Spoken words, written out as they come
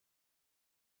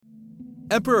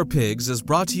Emperor Pigs is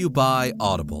brought to you by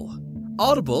Audible.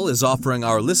 Audible is offering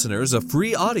our listeners a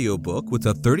free audiobook with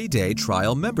a 30-day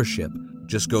trial membership.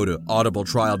 Just go to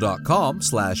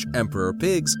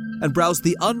audibletrial.com/emperorpigs and browse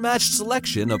the unmatched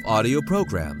selection of audio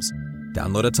programs.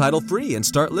 Download a title free and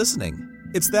start listening.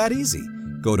 It's that easy.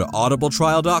 Go to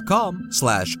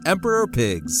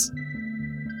audibletrial.com/emperorpigs.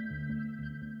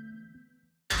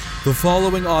 The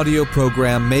following audio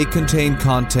program may contain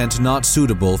content not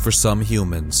suitable for some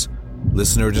humans.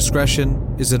 Listener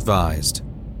discretion is advised.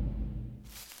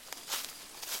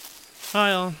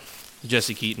 Hi all,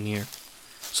 Jesse Keaton here.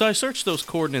 So I searched those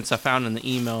coordinates I found in the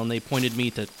email and they pointed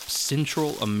me to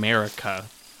Central America.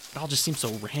 It all just seems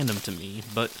so random to me,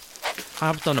 but I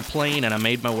hopped on a plane and I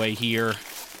made my way here,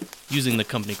 using the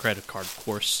company credit card, of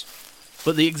course.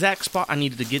 But the exact spot I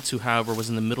needed to get to, however, was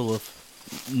in the middle of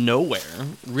nowhere.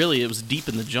 Really, it was deep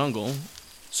in the jungle.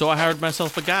 So I hired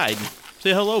myself a guide.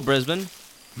 Say hello, Brisbane.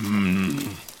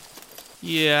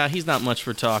 Yeah, he's not much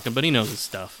for talking, but he knows his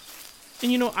stuff.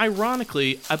 And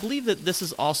ironically, I believe that this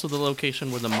is also the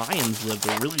location where the Mayans lived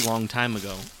a really long time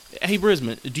ago. Hey,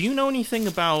 Brisbane, do you know anything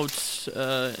about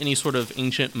any sort of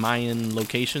ancient Mayan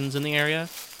locations in the area?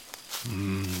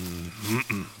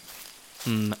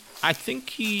 I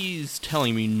think he's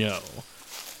telling me no.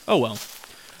 Oh well.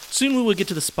 Soon we will get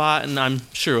to the spot, and I'm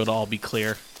sure it'll all be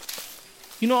clear.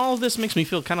 All of this makes me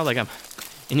feel kind of like I'm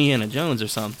Indiana Jones or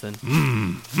something.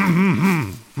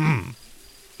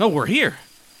 No, we're here.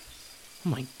 Oh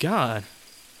my god.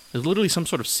 There's literally some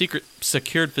sort of secret,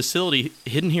 secured facility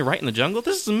hidden here right in the jungle?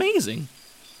 This is amazing.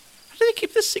 How do they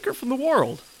keep this secret from the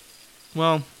world?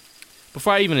 Well,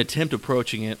 before I even attempt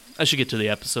approaching it, I should get to the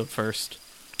episode first.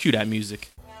 Cue that music.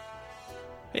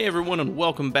 Hey everyone, and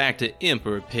welcome back to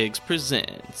Emperor Pigs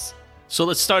Presents. So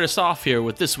let's start us off here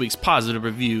with this week's positive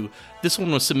review. This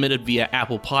one was submitted via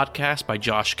Apple Podcast by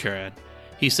Josh Curran.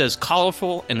 He says,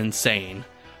 colorful and insane.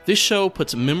 This show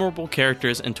puts memorable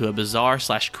characters into a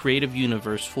bizarre/creative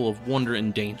universe full of wonder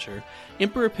and danger.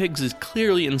 Emperor Pigs is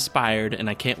clearly inspired, and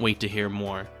I can't wait to hear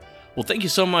more. Well, thank you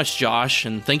so much, Josh,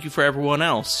 and thank you for everyone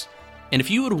else. And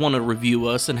if you would want to review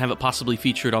us and have it possibly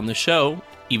featured on the show,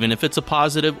 even if it's a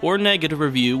positive or negative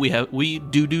review, we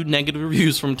do negative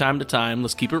reviews from time to time.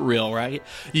 Let's keep it real, right?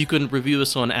 You can review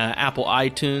us on Apple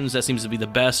iTunes. That seems to be the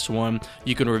best one.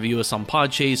 You can review us on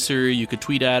Podchaser. You could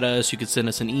tweet at us. You could send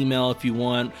us an email if you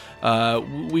want.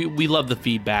 We love the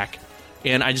feedback.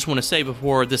 And I just want to say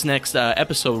before this next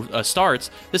episode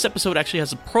starts, this episode actually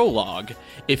has a prologue.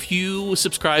 If you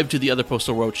subscribe to the other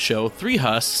Postal Roach show, Three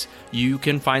Husks, you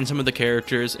can find some of the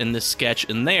characters in this sketch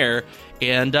in there,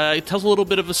 and it tells a little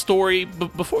bit of a story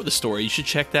before the story. You should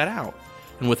check that out.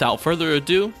 And without further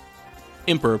ado,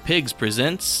 Emperor Pigs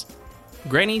presents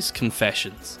Granny's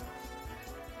Confessions.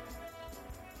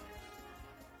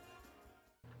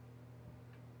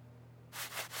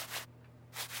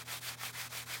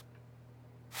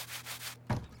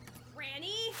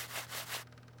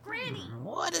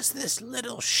 What does this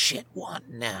little shit want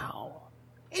now?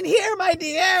 In here, my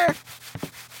dear!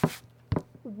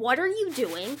 What are you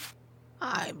doing?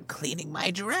 I'm cleaning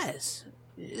my dress.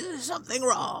 Is something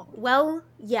wrong? Well,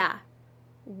 yeah.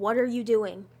 What are you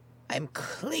doing? I'm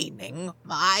cleaning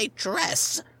my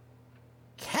dress.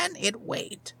 Can it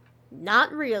wait?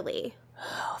 Not really.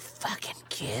 Oh, fucking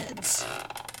kids.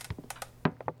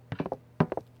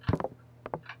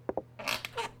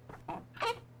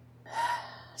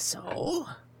 So?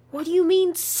 What do you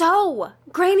mean, so?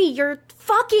 Granny, you're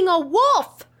fucking a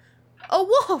wolf! A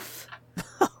wolf!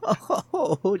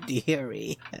 Oh,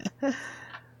 dearie.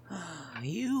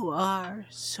 You are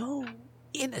so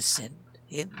innocent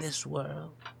in this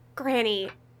world. Granny,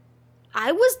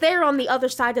 I was there on the other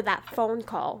side of that phone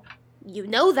call. You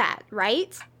know that,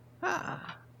 right?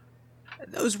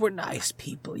 Those were nice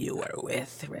people you were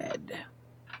with, Red.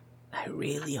 I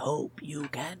really hope you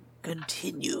can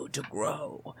continue to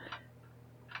grow.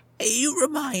 You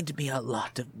remind me a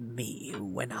lot of me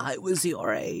when I was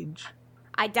your age.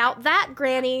 I doubt that,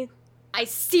 Granny. I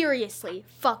seriously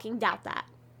fucking doubt that.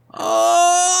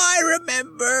 Oh, I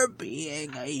remember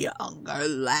being a younger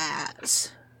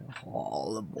lass.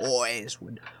 All the boys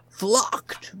would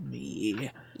flock to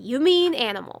me. You mean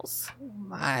animals.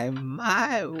 My,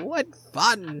 what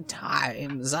fun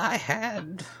times I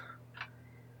had.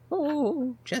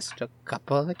 Oh, just a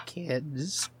couple of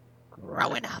kids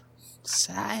growing up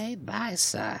side by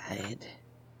side.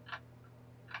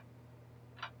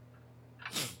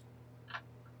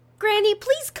 Granny,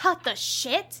 please cut the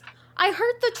shit. I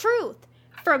heard the truth.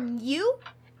 From you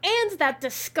and that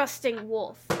disgusting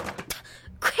wolf.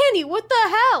 Granny, what the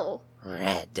hell?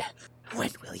 Red,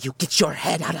 When will you get your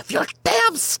head out of your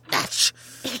damn snatch?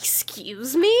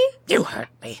 Excuse me? You heard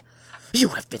me. You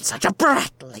have been such a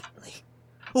brat lately.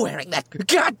 Wearing that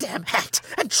goddamn hat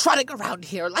and trotting around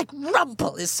here like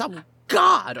Rumple is some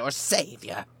god or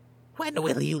savior. When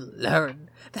will you learn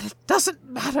that it doesn't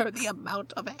matter the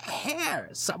amount of hair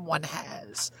someone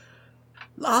has?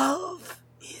 Love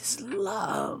is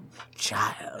love,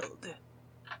 child.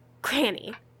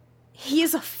 Granny, he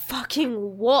is a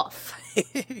fucking wolf.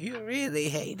 You really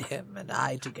hate him and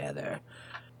I together.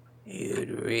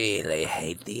 You'd really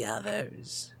hate the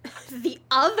others. The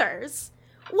others?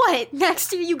 What,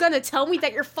 next year you gonna tell me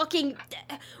that you're fucking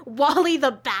Wally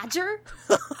the Badger?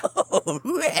 Oh,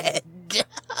 Red.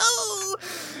 Oh,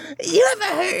 you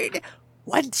ever heard,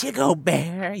 once you go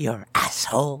bare, your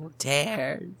asshole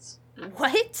tears?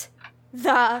 What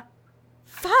the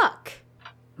fuck?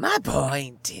 My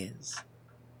point is,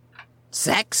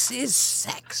 sex is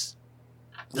sex.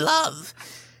 Love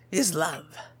is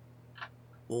love.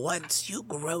 Once you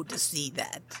grow to see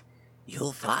that,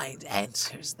 you'll find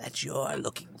answers that you're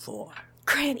looking for.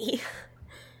 Granny,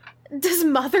 does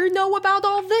Mother know about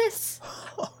all this?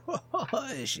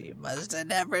 She must have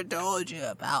never told you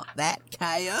about that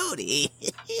coyote.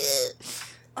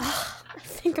 I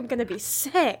think I'm gonna be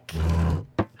sick.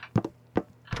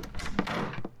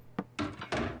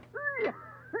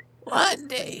 One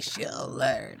day she'll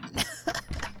learn.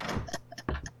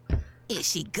 Is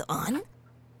she gone?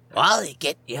 Wally,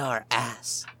 get your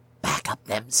ass back up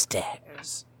them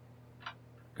stairs.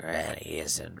 Granny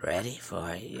isn't ready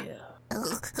for you.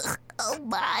 Oh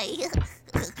my.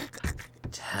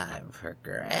 Time for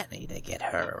Granny to get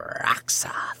her rocks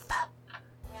off.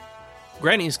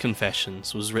 Granny's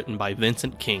Confessions was written by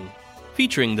Vincent King,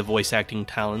 featuring the voice acting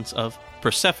talents of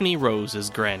Persephone Rose as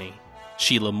Granny,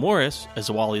 Sheila Morris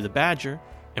as Wally the Badger,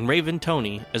 and Raven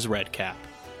Tony as Redcap.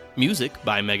 Music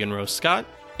by Megan Rose Scott,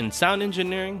 and sound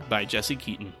engineering by Jesse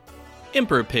Keaton.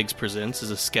 Emperor Pigs Presents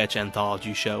is a sketch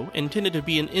anthology show intended to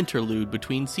be an interlude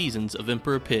between seasons of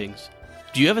Emperor Pigs.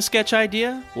 Do you have a sketch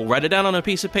idea? Well, write it down on a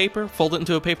piece of paper, fold it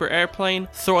into a paper airplane,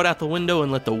 throw it out the window,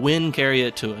 and let the wind carry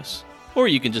it to us. Or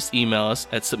you can just email us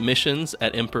at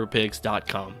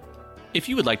submissions@emperorpigs.com. If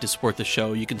you would like to support the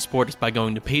show, you can support us by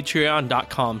going to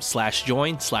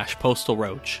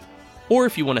patreon.com/join/postalroach. Or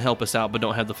if you want to help us out but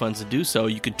don't have the funds to do so,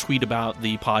 you can tweet about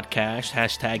the podcast,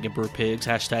 #EmperorPigs,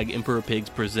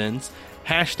 #EmperorPigsPresents,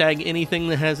 #anything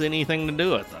that has anything to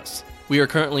do with us. We are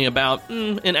currently about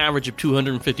an average of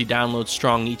 250 downloads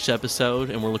strong each episode,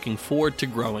 and we're looking forward to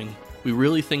growing. We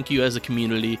really thank you as a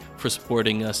community for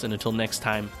supporting us, and until next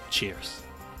time, cheers.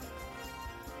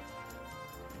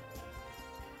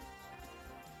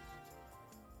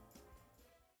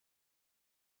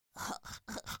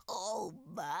 Oh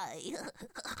my.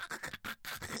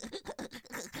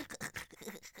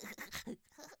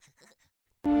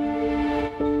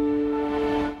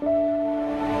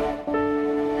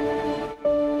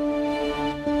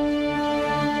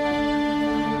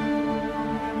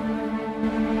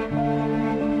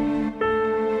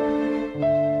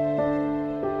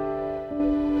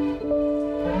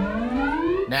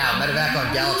 Now, medevac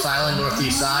on Gallops Island,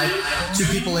 northeast side. 2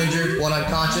 people injured, 1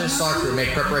 unconscious. SAR crew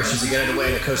make preparations to get underway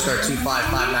in the Coast Guard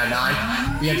 25599.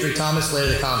 Re-entry Thomas, later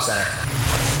the comm center.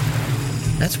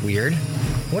 That's weird.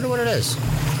 Wonder what it is.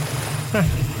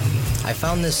 I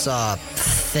found this,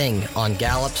 thing on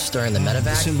Gallops during the medevac.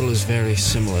 The symbol is very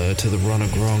similar to the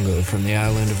Runagrongo from the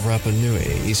island of Rapa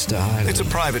Nui, Easter Island. It's a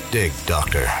private dig,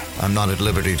 Doctor. I'm not at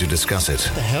liberty to discuss it.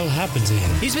 What the hell happened to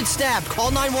him? He's been stabbed.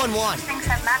 Call 911. Things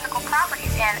have magical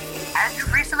properties and, as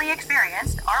you've recently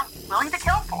experienced, are willing to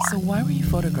kill for. So why were you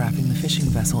photographing the fishing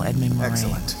vessel Edmund Murray?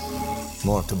 Excellent.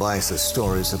 More of Tobias's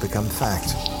stories have become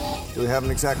fact. Do we have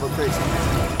an exact location?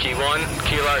 Key 1,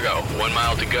 Key Largo. 1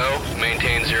 mile to go.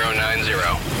 Maintain 090.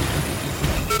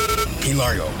 Key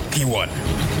Largo, Key 1.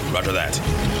 Roger that.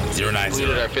 090.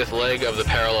 Completed our 5th leg of the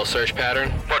parallel search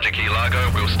pattern. Roger, Key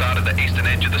Largo. We'll start at the eastern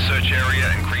edge of the search area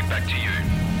and creep back to you.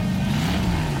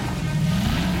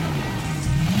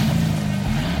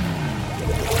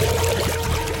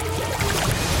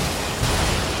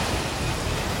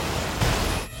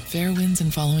 Fair winds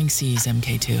and following seas,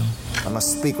 MK2. I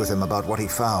must speak with him about what he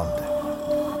found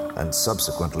and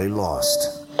subsequently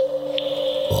lost.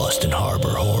 Boston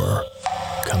Harbor Horror,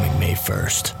 coming May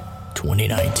 1st,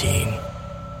 2019.